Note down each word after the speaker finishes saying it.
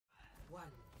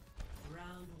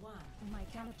My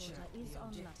teleporter is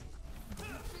online.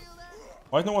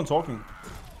 Why is no one talking?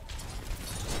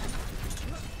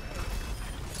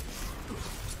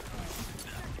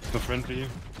 No friendly.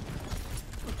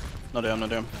 Not there, not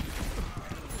there.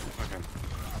 Okay.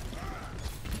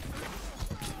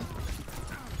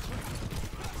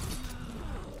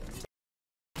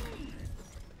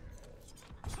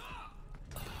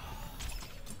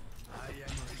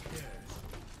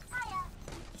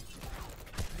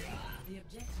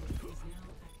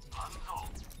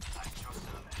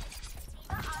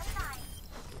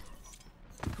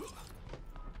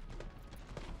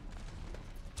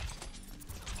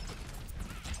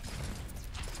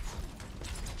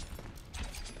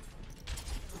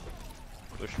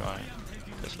 Push right.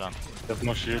 This lamp. There's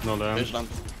no shield, no lamp. Fish lamp.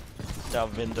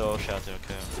 Down window shatter,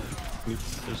 okay.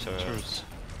 Needs turrets.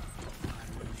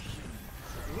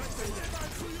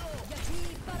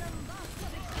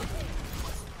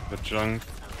 The junk.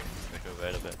 We can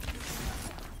wait a bit.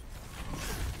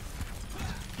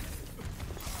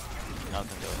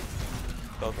 Nothing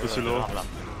go. Go for Is the he low? lamp.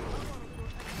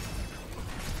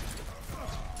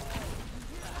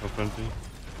 No friendly.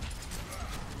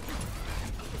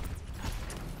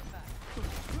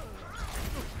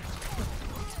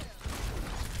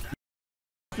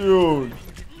 Dude,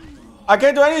 I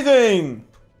can't do anything.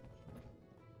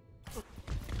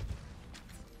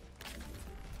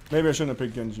 Maybe I shouldn't have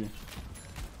picked Genji.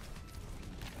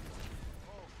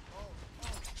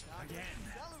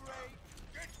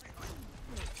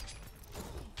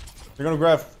 They're gonna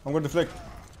grab. I'm gonna deflect.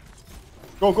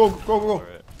 Go, go, go, go.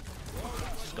 Alright.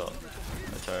 Let's go.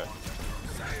 The turret.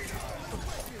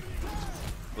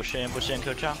 Push in,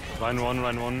 kill champ. Line 1,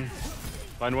 line 1.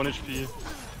 Line 1 HP.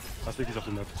 I think he's off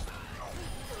the map.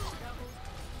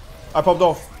 I popped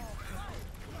off.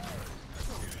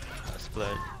 Let's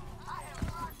play.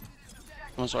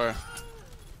 I'm sorry.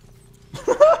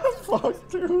 Fuck,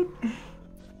 dude.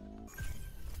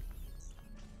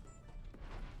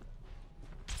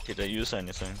 Did they use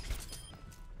anything?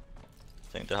 I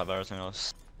think they have everything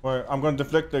else. Wait, I'm gonna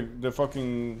deflect the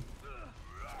fucking.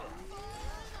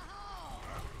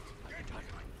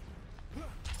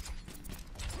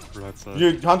 Right side.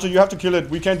 You, Hunter, you have to kill it.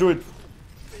 We can't do it.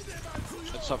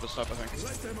 It's up, I think.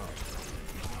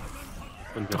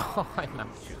 Couldn't get it. Oh, I know.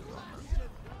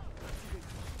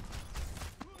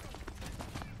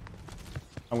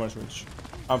 I'm gonna switch.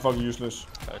 I'm fucking useless.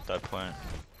 At that point.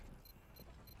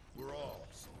 We're all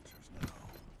soldiers now.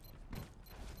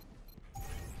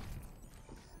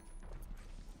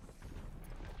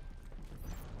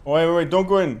 Oh, wait, don't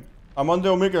go in. I'm on the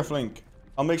Omega flank.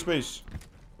 I'll make space.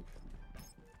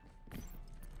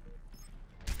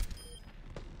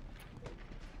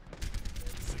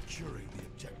 Securing the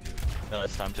objective. No,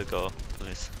 it's time to go.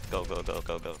 Please. Go, go, go,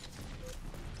 go, go.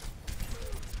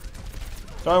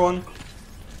 Try one.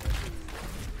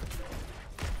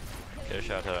 Kill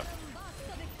shatter.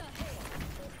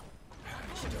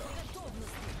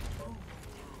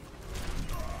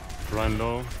 Run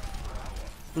low.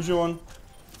 Push you one.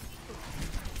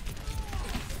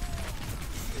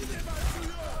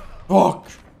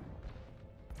 Fuck.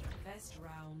 Best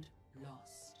round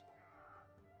lost.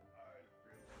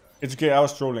 It's okay, I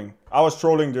was trolling. I was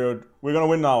trolling, dude. We're gonna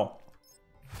win now.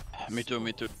 Me too,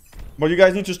 me too. But you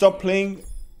guys need to stop playing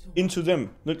into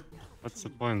them. Look. What's the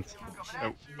point?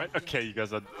 Oh, okay, you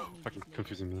guys are fucking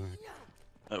confusing me.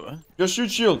 Oh, what? Just shoot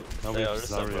shield. Now we Yeah, have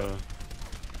it's Zarya.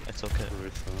 It's okay.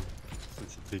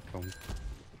 It's a take home.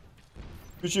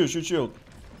 Shoot shield, shoot shield.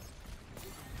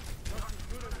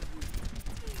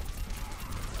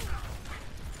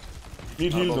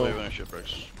 Need heal though. When shit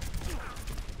breaks.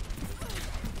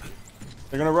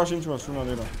 They're gonna rush into us sooner or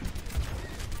later.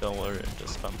 Don't worry,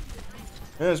 just spam.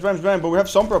 Yeah, spam, but we have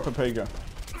Sombra Pepega.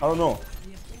 I don't know.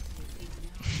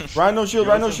 Rhino shield,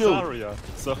 Rhino shield. Zarya,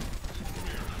 so.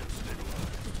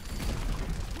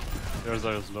 There's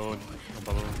Zarya's low and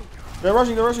above. They're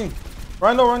rushing, they're rushing.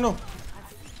 Rhino, Rhino.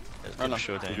 Just Run keep up.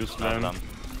 shooting. Use Not lamp. lamp.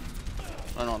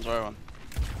 Run on, sorry one.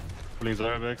 Pulling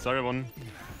Zarya back. Zarya 1.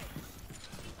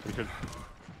 We could.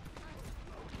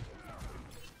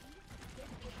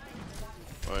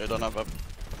 Oh, you don't have up.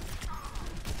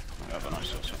 I have a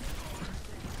nice also.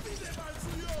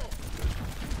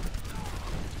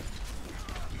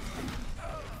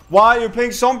 Why are you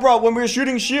playing Sombra when we're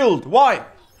shooting shield? Why?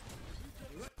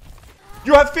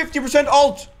 You have 50%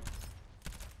 ult.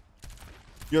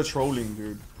 You're trolling,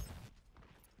 dude.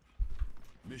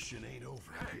 Mission ain't over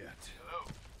yet.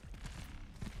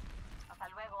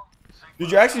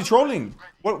 Dude, you're actually trolling.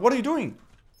 What are you doing?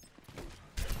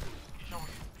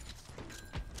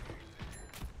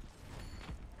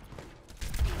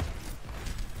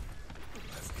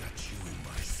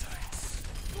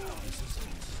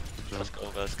 Let's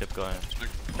go, guys, keep going.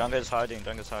 Jungle is hiding,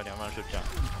 I'm gonna shoot Junk.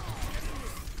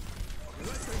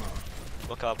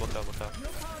 Walk up.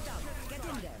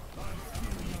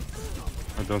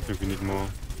 I don't think we need more.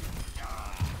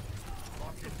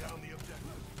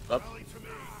 Up.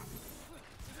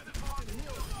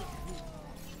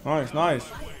 Nice.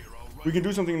 We can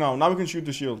do something now. Now we can shoot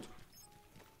the shield.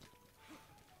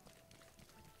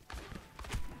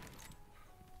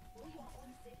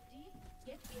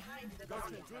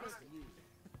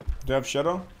 They have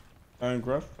Shadow and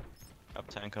Graph. Up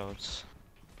tank codes.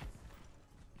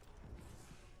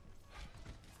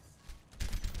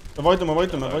 Avoid them. Right.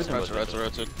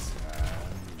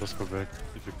 Just go back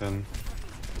if you can.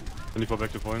 Can you go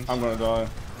back to points? I'm gonna die.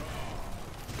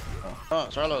 Oh,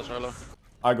 Sarlo.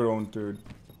 I got owned, dude.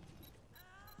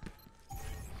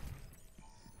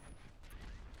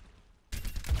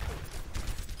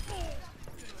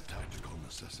 Tactical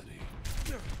necessity.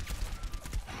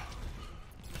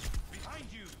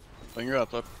 Finger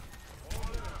up.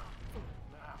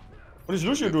 What is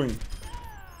Lucio doing?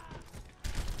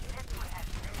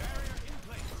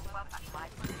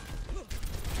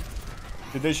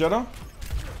 Did they Shadow?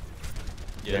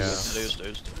 Yes,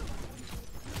 used.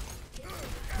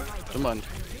 Come on.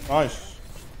 Nice.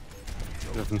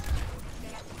 Listen.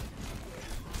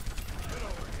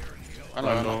 I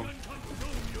know.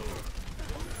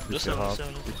 Just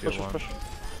Push.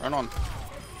 Run on.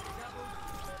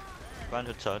 Run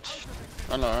to touch.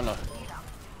 Run low.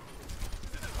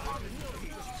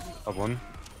 Up one.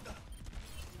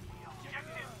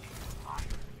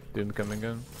 Doom coming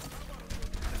in.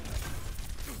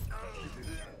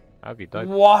 Have you died?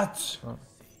 What? Oh.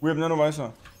 We have nano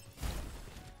visor.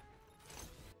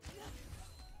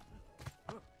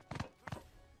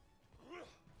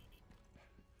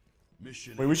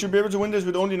 Mission. Wait, we should be able to win this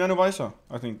with only nano visor,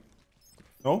 I think.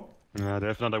 No? Yeah, they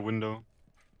have another window.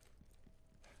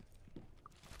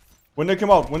 When they come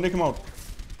out.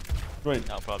 Great.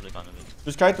 Now probably gonna be.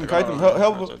 Just kite them.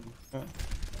 Help. Yeah.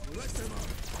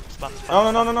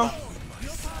 Spam. No.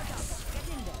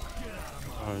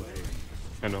 I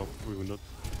kind of hope we will not.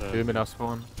 Doom in our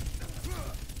spawn.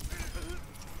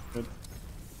 Good.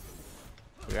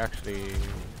 We actually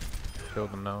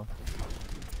killed them now.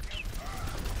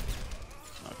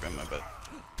 Okay, my bad.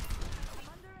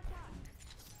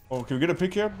 Oh, can we get a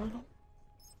pick here?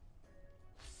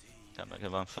 Can't make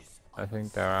it one. I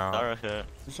think they're out. Dara here.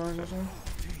 Sorry.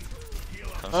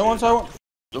 Can't I want.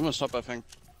 Doom is top, I think.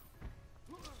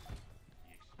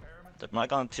 That might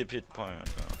gonna tip hit point.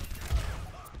 So.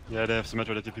 Yeah, they have some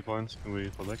metro TP points. Can we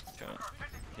fall back? Okay.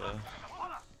 Yeah.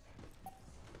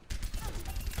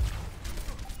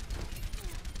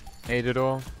 Aided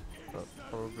all.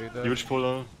 Probably dead. Huge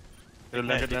puller. Hit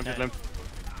lamp.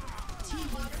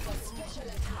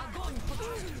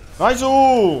 Nice!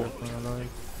 Ooh!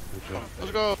 Good job.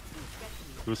 Let's go.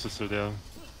 Bruce is still there.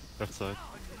 Left side.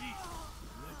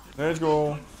 Let's go.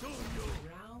 Round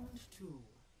 2,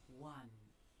 1.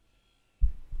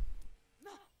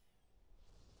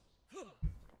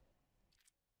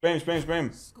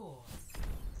 Spam. Score.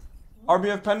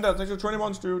 RBF Panda, thanks for 20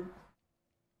 months, dude.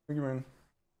 Thank you, man.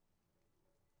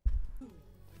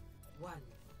 1.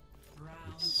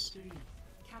 Round 3.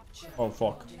 Capture. Oh,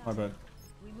 fuck. My bad.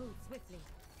 We move swiftly.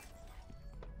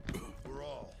 We're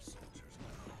all soldiers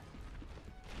now.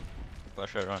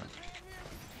 Pressure run.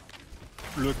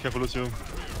 Look, careful, Lucio.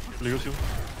 Lucio.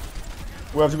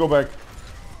 We have to go back.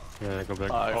 Yeah, go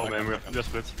back. I Oh man, we are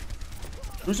split.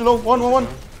 Lucio low. One.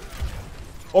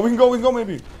 Oh, we can go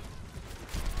maybe.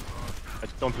 I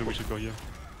don't think we should go here.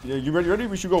 Yeah, you ready?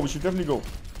 We should go. We should definitely go.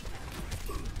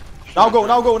 Now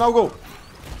go.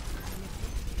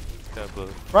 Careful.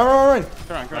 Run.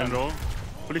 Come Ryan on. roll.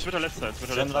 Police switch our left side.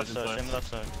 Same left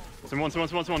side. Someone.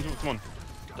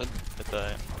 Good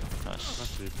guy. Nice.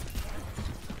 That's it.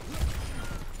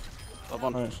 Up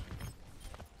one. Nice.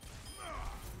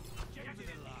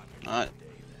 Alright.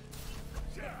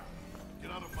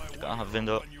 Gonna have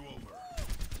window.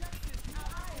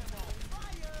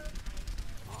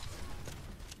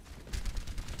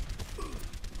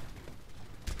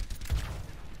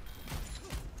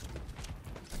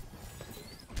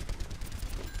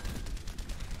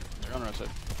 They're on our side.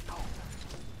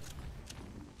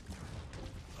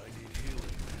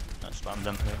 Nice, spam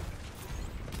them here.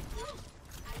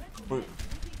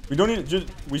 We don't need just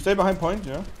we stay behind point,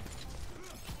 yeah.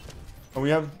 And we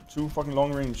have 2 fucking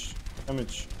long range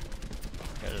damage.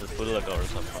 Yeah, just put like or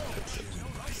something. Good shit.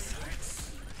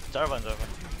 Dafran.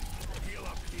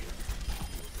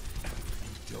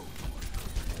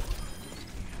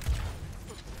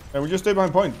 Yeah, we just stay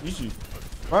behind point. Easy.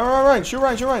 Right. Shoot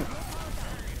right. Nice.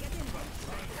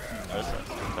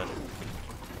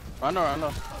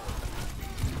 Run.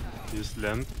 Use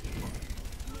lamp.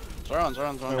 Surround. Win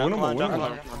him, Come on, win him.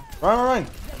 jungle. Ryan.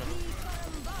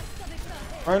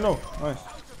 Alright, no. Nice.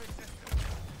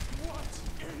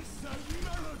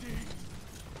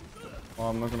 Oh,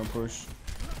 I'm not gonna push.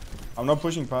 I'm not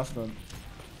pushing past that.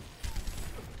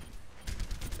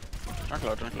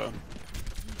 Jungle.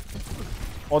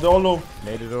 Oh, they're all low.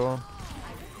 Made it all.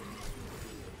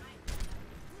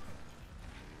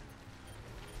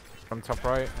 From top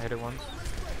right, I hit it once.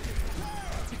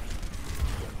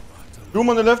 Doom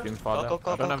on the left. Doom far Go, left.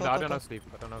 go, I don't go, have, go, I go, don't go. have sleep.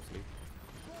 I don't have sleep.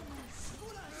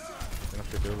 I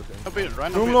have to deal with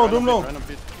it. Doom low.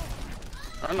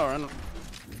 Run low.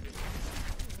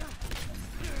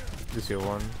 This your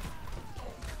one.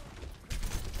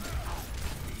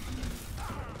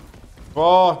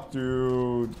 Fuck,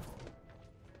 dude.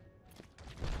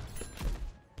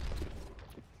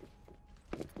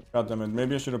 God damn it.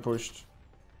 Maybe I should have pushed.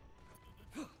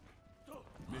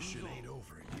 Mission ain't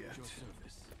over yet.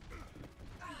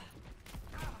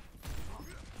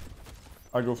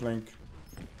 I go flank.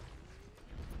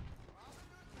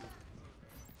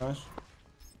 Nice.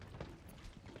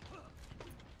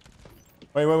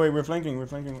 Wait. We're flanking.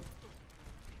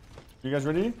 You guys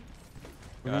ready?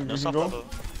 We Yeah, can no go. support.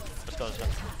 Let's go.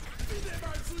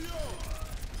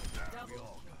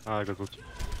 Ah, I got booked.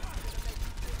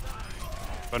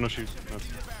 No shoes. No.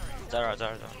 Zara.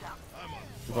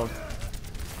 Fuck.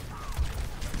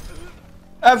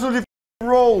 Absolutely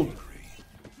rolled.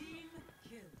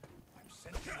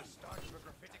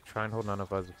 Try and hold none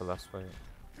of us for last fight.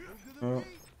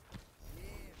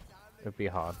 It'd be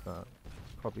hard, but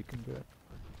probably can do it.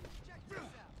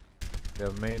 They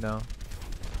have me now.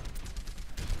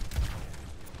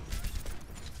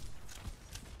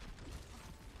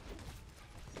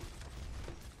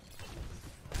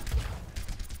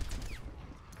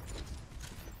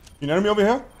 You know me over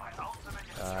here?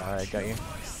 I got you.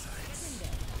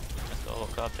 Let's go.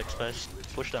 God, take space.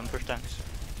 Push them.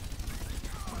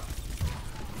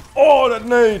 Oh, that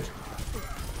nade!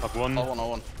 Up one.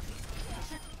 All one.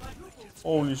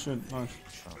 Holy shit, nice.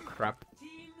 Oh crap.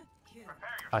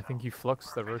 I think you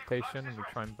flux the rotation and we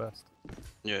try and burst.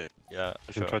 Yeah. Yeah,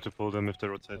 I can sure. try to pull them if they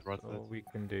rotate right That's side. all we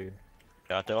can do.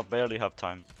 Yeah, they barely have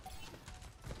time.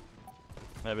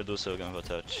 Maybe do so again for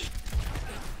touch.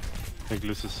 I think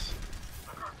Luce is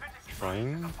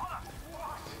trying.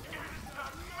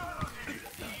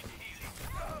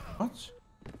 What?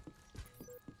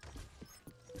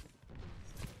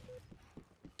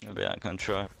 Maybe I can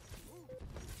try.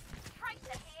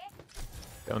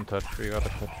 Don't touch, we gotta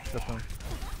touch Dafran.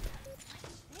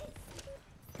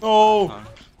 No!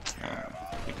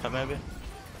 You can maybe?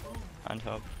 And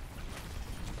help.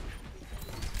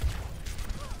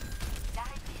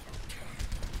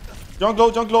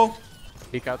 Junk low.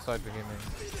 Peek outside behind me.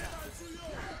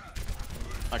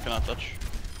 I cannot touch.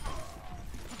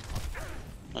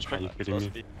 Nice Are pick. you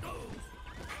kidding me?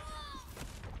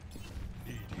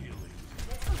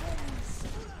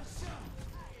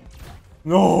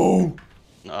 No!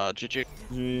 GG.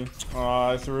 Gee. Ah,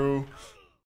 I threw.